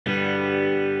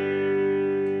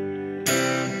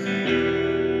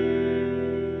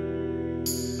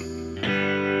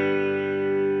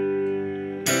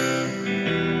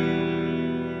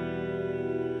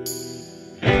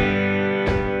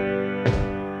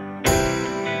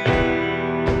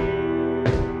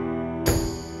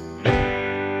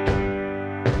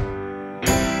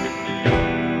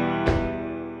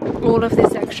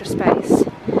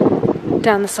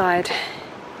down the side.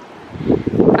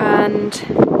 And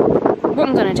what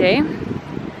I'm going to do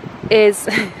is,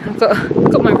 I've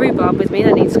got my rhubarb with me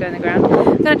that needs to go in the ground.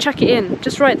 I'm going to chuck it in,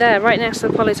 just right there, right next to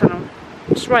the polytunnel.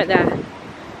 Just right there.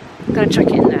 I'm going to chuck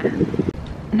it in there.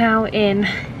 Now in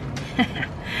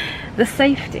the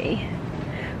safety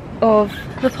of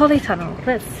the polytunnel,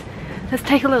 let's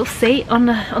take a little seat on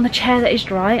the chair that is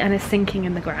dry and is sinking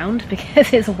in the ground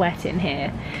because it's wet in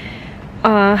here.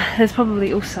 There's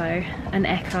probably also an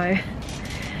echo.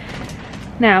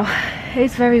 Now,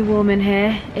 it's very warm in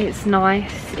here, it's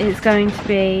nice, it's going to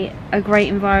be a great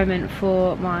environment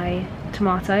for my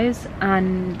tomatoes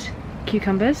and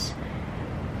cucumbers,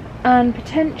 and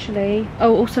potentially,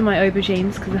 oh, also my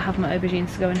aubergines, because I have my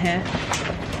aubergines to go in here.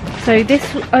 So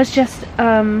this was just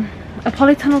a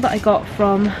polytunnel that I got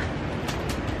from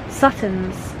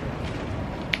Sutton's,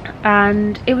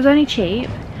 and it was only cheap.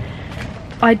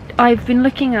 I've been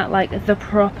looking at like the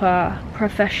proper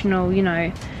professional, you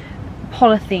know,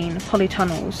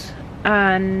 polytunnels,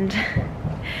 and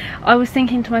I was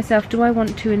thinking to myself, do I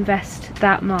want to invest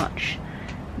that much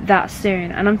that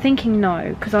soon? And I'm thinking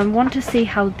no, because I want to see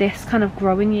how this kind of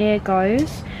growing year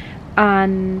goes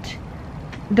and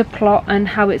the plot and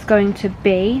how it's going to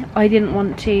be. I didn't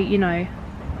want to, you know,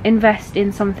 invest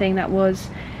in something that was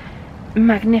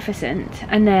magnificent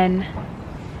and then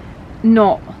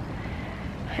not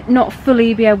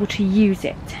fully be able to use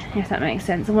it, if that makes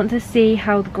sense. I want to see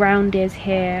how the ground is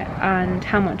here and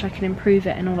how much I can improve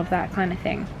it and all of that kind of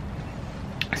thing.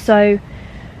 So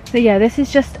yeah, this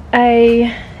is just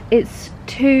it's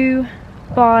 2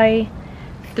 by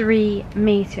 3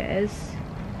 meters,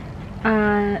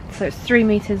 so it's 3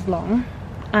 meters long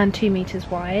and 2 meters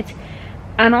wide,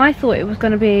 and I thought it was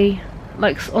going to be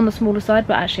like on the smaller side,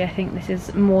 but actually I think this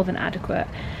is more than adequate.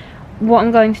 What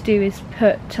I'm going to do is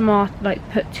put 2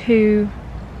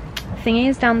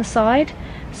 thingies down the side,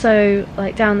 so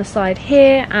like down the side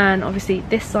here and obviously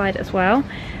this side as well,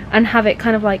 and have it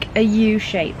kind of like a U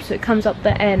shape, so it comes up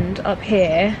the end up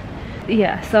here.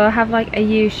 Yeah, so I have like a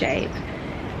U shape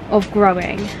of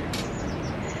growing.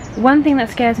 One thing that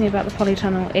scares me about the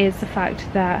polytunnel is the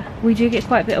fact that we do get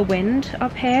quite a bit of wind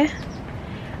up here,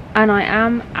 and I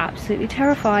am absolutely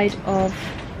terrified of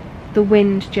the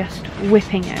wind just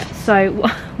whipping it. So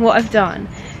what I've done,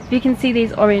 if you can see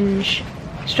these orange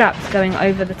straps going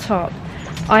over the top,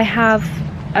 I have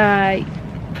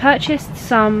purchased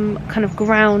some kind of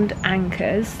ground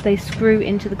anchors. They screw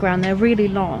into the ground, they're really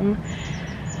long.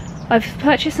 I've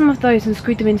purchased some of those and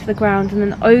screwed them into the ground, and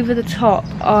then over the top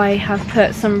I have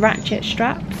put some ratchet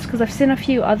straps, because I've seen a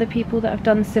few other people that have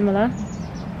done similar,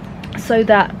 so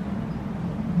that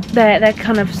they're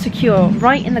kind of secure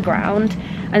right in the ground,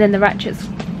 and then the ratchet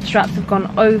straps have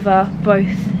gone over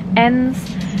both ends,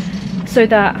 so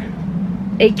that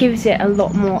it gives it a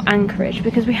lot more anchorage,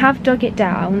 because we have dug it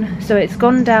down, so it's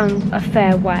gone down a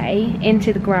fair way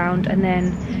into the ground, and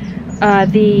then I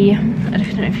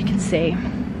don't know if you can see,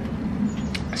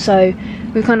 so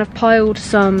we've kind of piled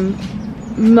some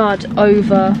mud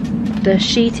over the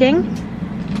sheeting,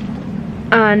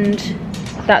 and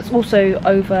that's also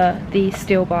over the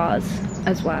steel bars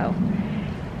as well.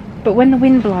 But when the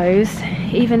wind blows,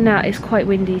 even that is quite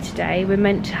windy today. We're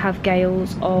meant to have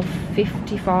gales of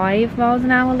 55 miles an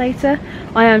hour later.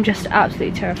 I am just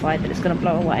absolutely terrified that it's going to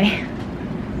blow away.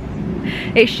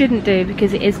 It shouldn't do,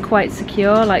 because it is quite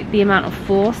secure. Like, the amount of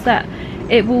force that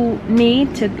it will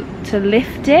need to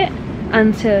lift it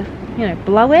and to, you know,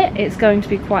 blow it, it's going to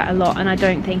be quite a lot, and I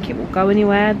don't think it will go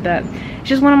anywhere. But it's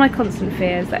just one of my constant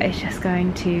fears that it's just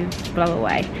going to blow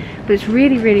away. But it's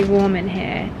really, really warm in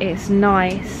here. It's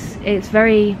nice. It's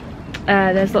very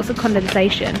there's lots of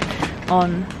condensation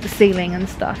on the ceiling and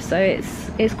stuff, so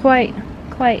it's quite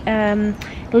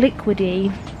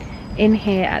liquidy in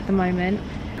here at the moment.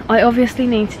 I obviously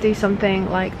need to do something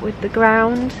like with the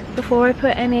ground before I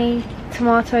put any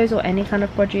tomatoes or any kind of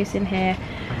produce in here.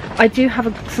 I do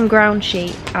have some ground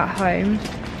sheet at home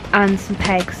and some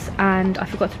pegs, and I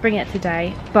forgot to bring it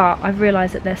today, but I've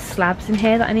realised that there's slabs in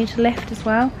here that I need to lift as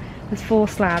well. There's 4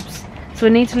 slabs, so I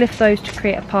need to lift those to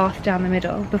create a path down the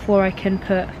middle before I can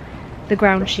put the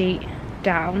ground sheet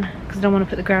down, because I don't want to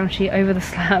put the ground sheet over the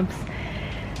slabs.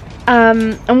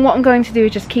 And what I'm going to do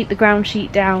is just keep the ground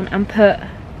sheet down and put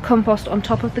compost on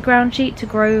top of the ground sheet to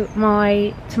grow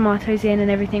my tomatoes in and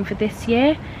everything for this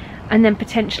year, and then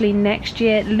potentially next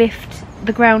year lift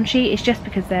the ground sheet. It's just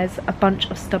because there's a bunch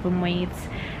of stubborn weeds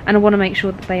and I want to make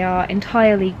sure that they are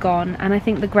entirely gone, and I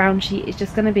think the ground sheet is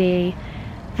just going to be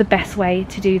the best way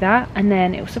to do that, and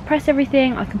then it will suppress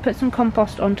everything. I can put some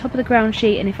compost on top of the ground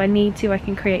sheet, and if I need to I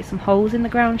can create some holes in the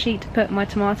ground sheet to put my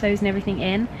tomatoes and everything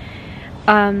in.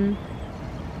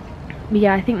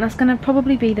 yeah, I think that's going to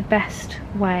probably be the best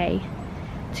way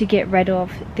to get rid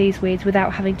of these weeds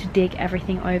without having to dig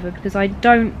everything over, because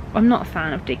I'm not a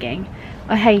fan of digging.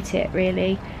 I hate it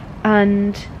really,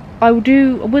 and I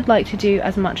would like to do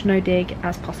as much no dig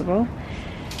as possible.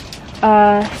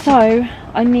 So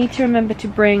I need to remember to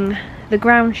bring the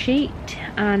ground sheet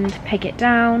and peg it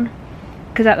down,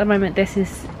 because at the moment this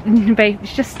is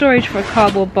it's just storage for a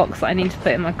cardboard box that I need to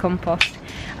put in my compost.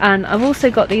 And I've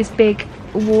also got these big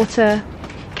water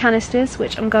canisters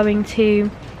which I'm going to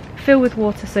fill with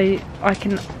water so I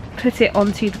can put it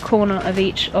onto the corner of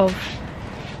each of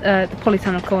the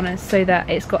polytunnel corners, so that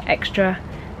it's got extra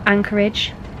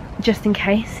anchorage just in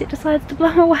case it decides to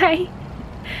blow away,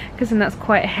 because then that's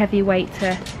quite a heavy weight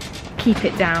to keep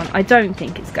it down. I don't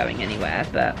think it's going anywhere,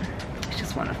 but it's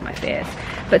just one of my fears.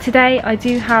 But today I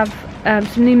do have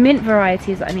some new mint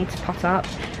varieties that I need to pot up,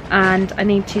 and I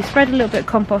need to spread a little bit of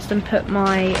compost and put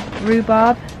my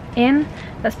rhubarb in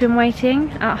that's been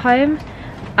waiting at home,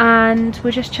 and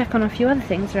we'll just check on a few other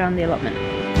things around the allotment.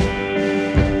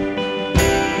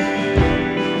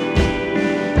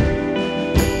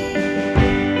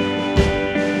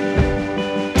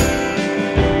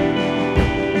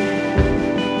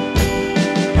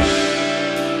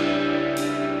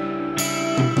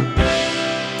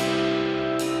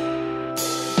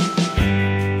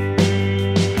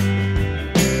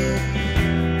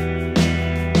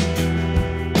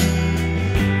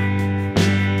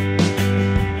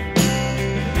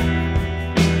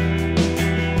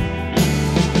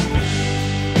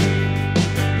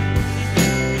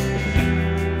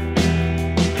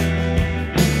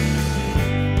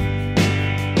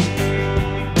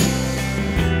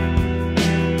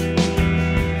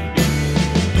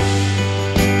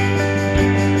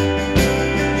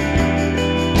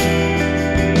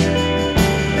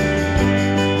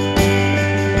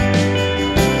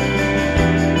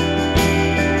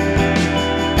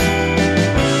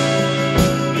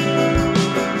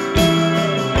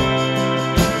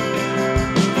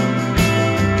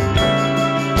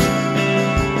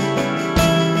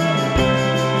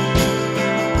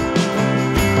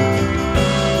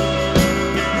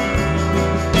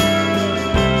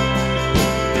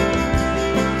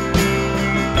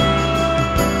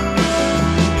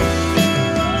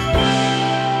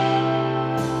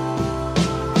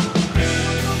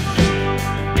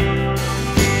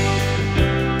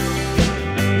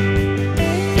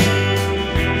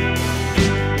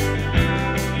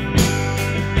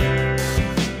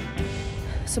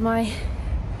 So my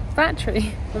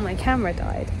battery on my camera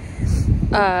died,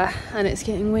 and it's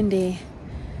getting windy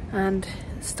and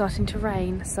it's starting to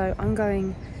rain, so I'm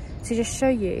going to just show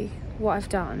you what I've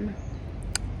done,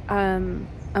 and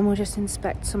we'll just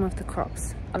inspect some of the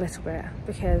crops a little bit,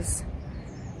 because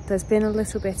there's been a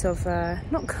little bit of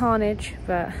not carnage,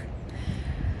 but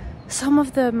some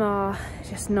of them are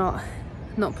just not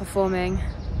performing,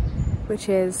 which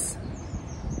is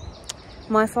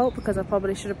my fault because I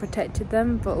probably should have protected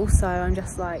them, but also I'm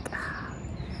just like,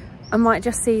 I might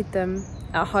just seed them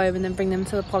at home and then bring them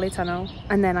to the polytunnel,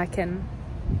 and then I can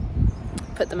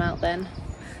put them out then.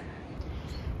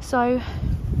 So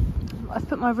I've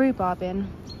put my rhubarb in.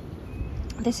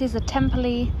 This is a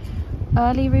Temperley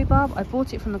early rhubarb. I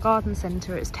bought it from the garden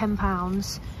centre. It's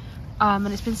 £10, and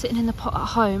it's been sitting in the pot at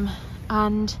home,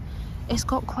 and it's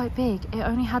got quite big. It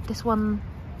only had this one,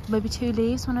 maybe 2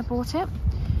 leaves when I bought it.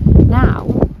 Now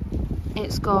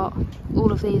it's got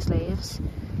all of these leaves,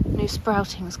 new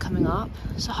sprouting's coming up,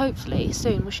 so hopefully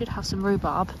soon we should have some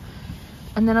rhubarb.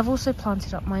 And then I've also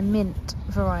planted up my mint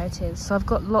varieties, so I've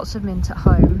got lots of mint at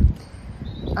home,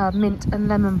 mint and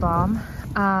lemon balm,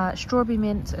 strawberry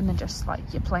mint, and then just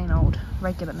like your plain old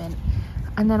regular mint.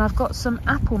 And then I've got some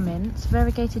apple mints,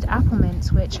 variegated apple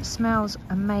mints, which smells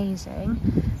amazing,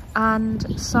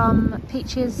 and some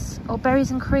peaches or berries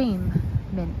and cream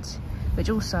mint, which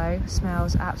also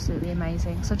smells absolutely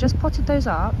amazing. So just potted those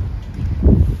up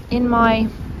in my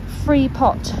free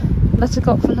pot that I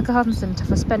got from the garden centre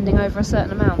for spending over a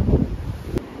certain amount.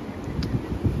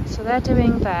 So they're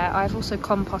doing there. I've also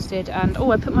composted, and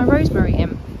oh, I put my rosemary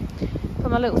in. Put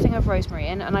my little thing of rosemary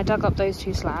in, and I dug up those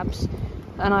 2 slabs,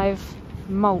 and I've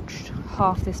mulched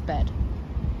half this bed.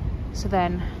 So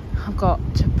then I've got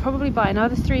to probably buy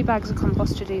another 3 bags of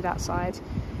compost to do that side,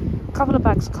 a couple of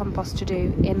bags of compost to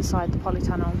do inside the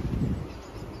polytunnel.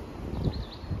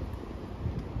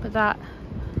 But that,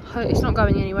 it's not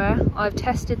going anywhere. I've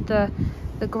tested the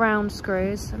ground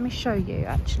screws. Let me show you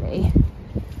actually,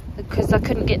 because I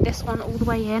couldn't get this one all the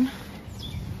way in.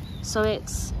 So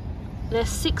they're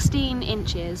 16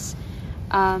 inches.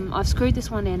 I've screwed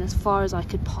this one in as far as I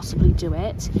could possibly do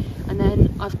it, and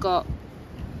then I've got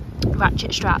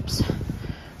ratchet straps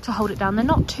to hold it down. They're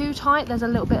not too tight, there's a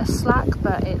little bit of slack,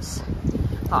 but it's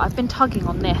I've been tugging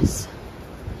on this,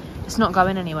 it's not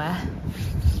going anywhere,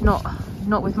 not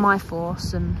with my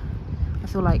force, and I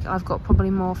feel like I've got probably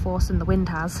more force than the wind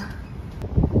has.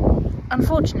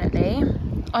 Unfortunately,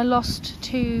 I lost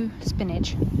 2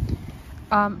 spinach,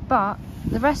 but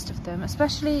the rest of them,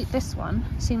 especially this one,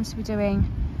 seems to be doing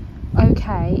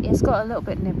okay. It's got a little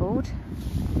bit nibbled,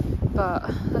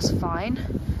 but that's fine.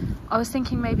 I was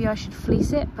thinking maybe I should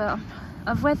fleece it, but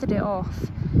I've weathered it off.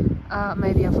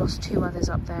 Maybe I've lost 2 others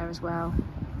up there as well,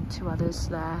 2 others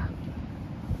there.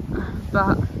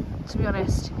 But to be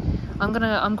honest,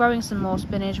 I'm growing some more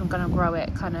spinach. I'm gonna grow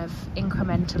it kind of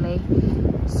incrementally.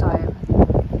 So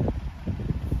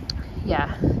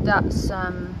yeah, that's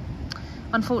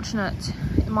unfortunate.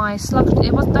 My slug,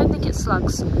 don't think it's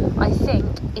slugs, I think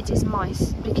it is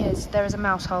mice, because there is a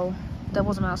mouse hole. There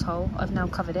was a mouse hole, I've now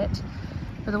covered it,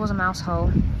 but there was a mouse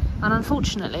hole, and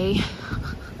unfortunately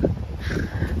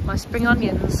my spring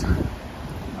onions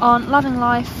aren't loving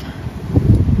life.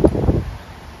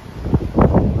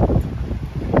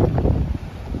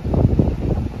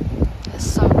 It's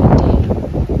so windy,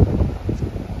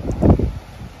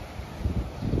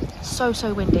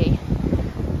 so windy.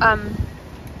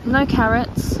 No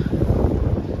carrots,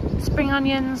 spring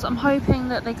onions. I'm hoping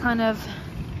that they kind of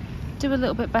do a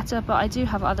little bit better, but I do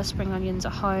have other spring onions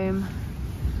at home.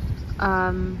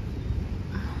 I've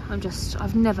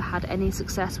never had any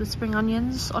success with spring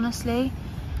onions, honestly.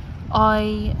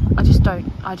 I just don't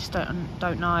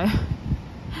know.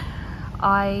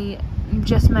 I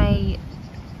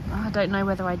don't know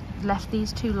whether I left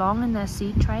these too long in their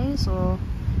seed trays or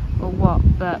what,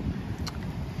 but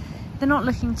they're not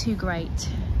looking too great,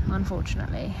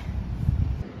 unfortunately.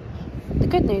 The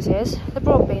good news is the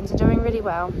broad beans are doing really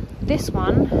well. This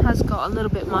one has got a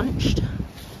little bit munched,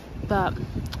 but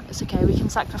it's okay, we can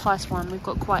sacrifice one. We've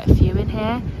got quite a few in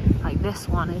here. Like this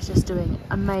one is just doing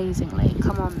amazingly.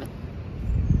 Come on.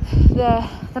 They're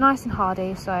nice and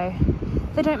hardy, so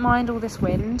they don't mind all this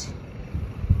wind.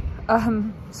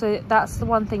 So that's the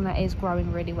one thing that is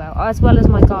growing really well, as well as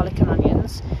my garlic and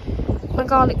onions. My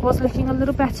garlic was looking a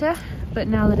little better, but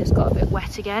now that it's got a bit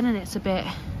wet again and it's a bit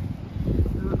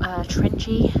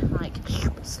trenchy, like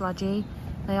sludgy,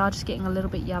 they are just getting a little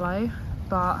bit yellow.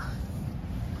 But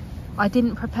I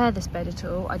didn't prepare this bed at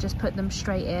all. I just put them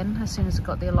straight in as soon as I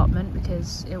got the allotment,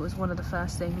 because it was one of the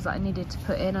first things that I needed to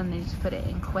put in. I needed to put it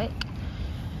in quick,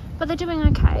 but they're doing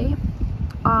okay.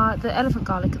 The elephant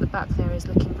garlic at the back there is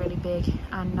looking really big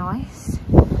and nice,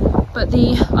 but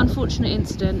the unfortunate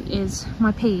incident is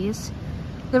my peas.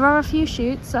 There are a few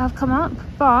shoots that have come up,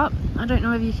 but I don't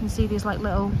know if you can see these like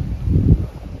little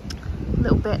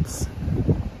bits.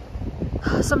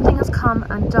 Something has come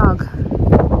and dug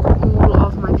all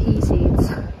of my pea seeds,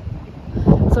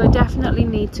 so I definitely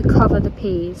need to cover the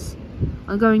peas.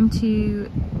 I'm going to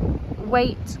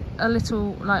wait a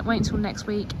little, wait until next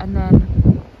week, and then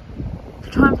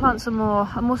try and plant some more.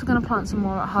 I'm also going to plant some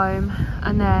more at home,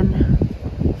 and then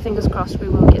fingers crossed we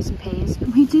will get some peas.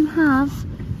 We do have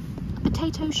a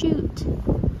potato shoot,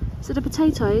 so the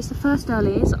potatoes, the first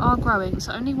earlies, are growing.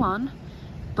 So only one,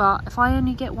 but if I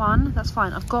only get one, that's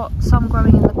fine. I've got some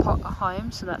growing in the pot at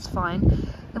home, so that's fine.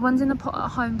 The ones in the pot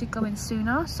at home did go in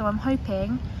sooner, so I'm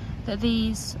hoping that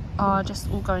these are just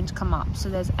all going to come up. So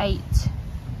there's 8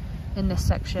 in this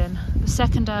section. The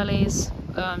second earlies,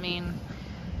 I mean,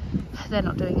 they're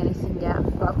not doing anything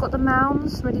yet, but I've got the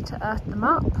mounds ready to earth them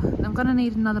up. I'm going to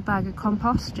need another bag of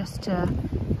compost just to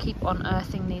keep on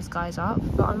earthing these guys up,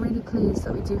 but I'm really pleased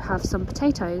that we do have some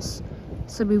potatoes,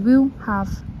 so we will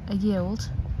have a yield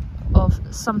of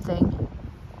something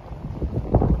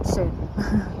soon.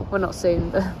 Well, not soon,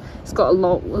 but it's got a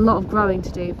lot of growing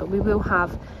to do, but we will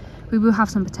have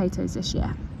some potatoes this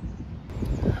year.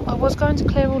 I was going to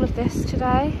clear all of this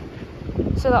today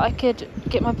so that I could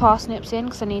get my parsnips in,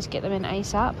 because I need to get them in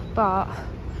ASAP, but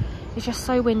it's just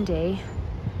so windy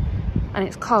and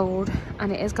it's cold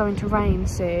and it is going to rain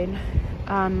soon,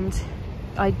 and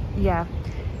I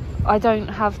don't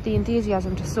have the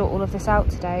enthusiasm to sort all of this out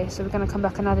today, so we're going to come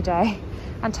back another day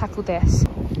and tackle this.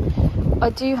 I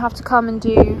do have to come and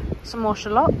do some more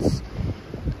shallots.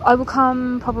 I will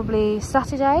come probably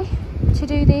Saturday to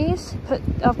do these.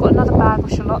 I've got another bag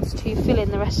of shallots to fill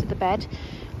in the rest of the bed,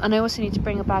 and I also need to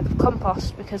bring a bag of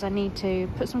compost, because I need to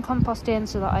put some compost in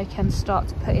so that I can start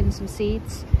to put in some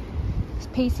seeds,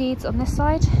 pea seeds on this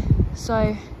side.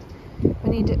 So we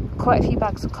need quite a few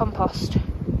bags of compost,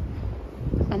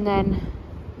 and then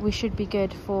we should be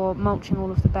good for mulching all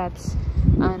of the beds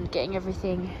and getting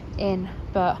everything in.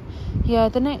 But yeah,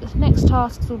 the next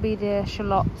tasks will be the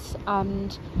shallots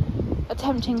and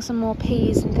attempting some more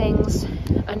peas and things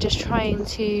and just trying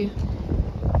to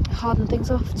harden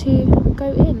things off to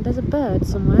go in. There's a bird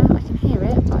somewhere, I can hear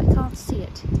it, but I can't see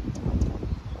it.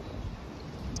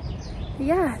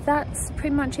 Yeah, that's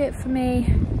pretty much it for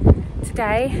me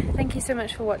today. Thank you so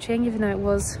much for watching, even though it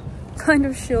was kind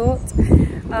of short,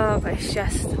 but it's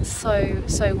just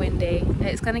so windy.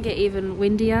 It's going to get even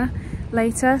windier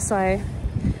later, so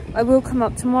I will come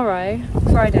up tomorrow,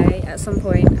 Friday, at some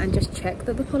point and just check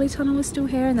that the polytunnel is still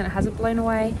here and that it hasn't blown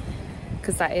away,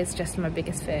 because that is just my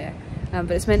biggest fear.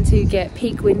 But it's meant to get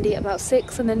peak windy at about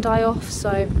 6 and then die off, so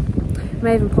I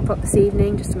may even pop up this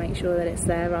evening just to make sure that it's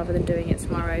there rather than doing it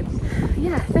tomorrow.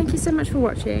 Yeah, thank you so much for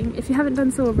watching. If you haven't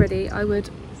done so already, I would...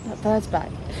 That bird's back.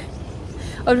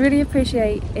 I'd really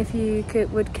appreciate if you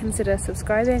would consider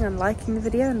subscribing and liking the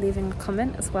video and leaving a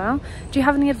comment as well. Do you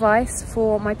have any advice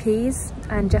for my peas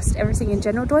and just everything in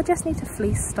general? Do I just need to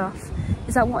fleece stuff?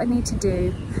 Is that what I need to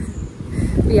do?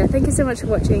 But yeah, thank you so much for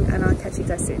watching and I'll catch you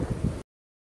guys soon.